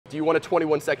Do you want a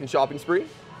 21-second shopping spree?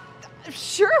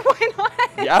 Sure, why not?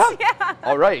 Yeah? Yeah.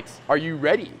 All right. Are you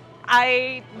ready?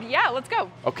 Yeah, let's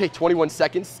go. Okay, 21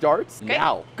 seconds starts Okay.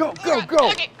 now. Go, go, go.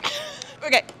 Okay.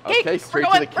 Okay. Okay, straight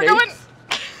we're going, to the We're going. cakes.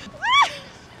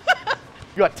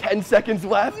 You got 10 seconds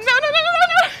left. No, no, no, no,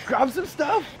 no, no. Grab some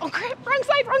stuff. Oh, crap. Wrong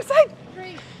side, wrong side.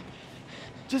 Great.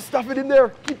 Just stuff it in there.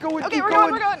 Keep going, Okay, keep we're going.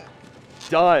 going, we're going.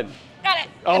 Done. Got it.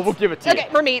 Oh, we'll give it to you. Okay,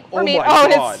 we're meat. Oh We're meat. my Oh,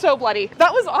 and God. it's so bloody.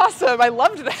 That was awesome. I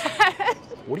loved that.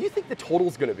 What do you think the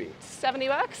total's gonna be? 70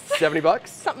 bucks? 70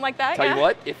 bucks? Something like that. Tell yeah. you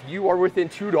what, if you are within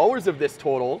 $2 of this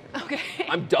total, Okay.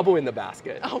 I'm doubling the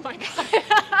basket. Oh my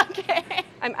God. Okay.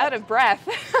 I'm out of breath.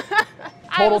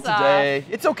 Total today.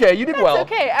 It's okay, you did well.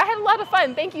 It's okay. I had a lot of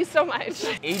fun. Thank you so much.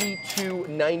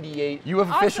 $82.98. You have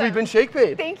officially Awesome. been Shake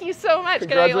Paid. Thank you so much. Can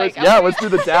I, Congratulations. like, Yeah, let's do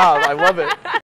the dab. I love it.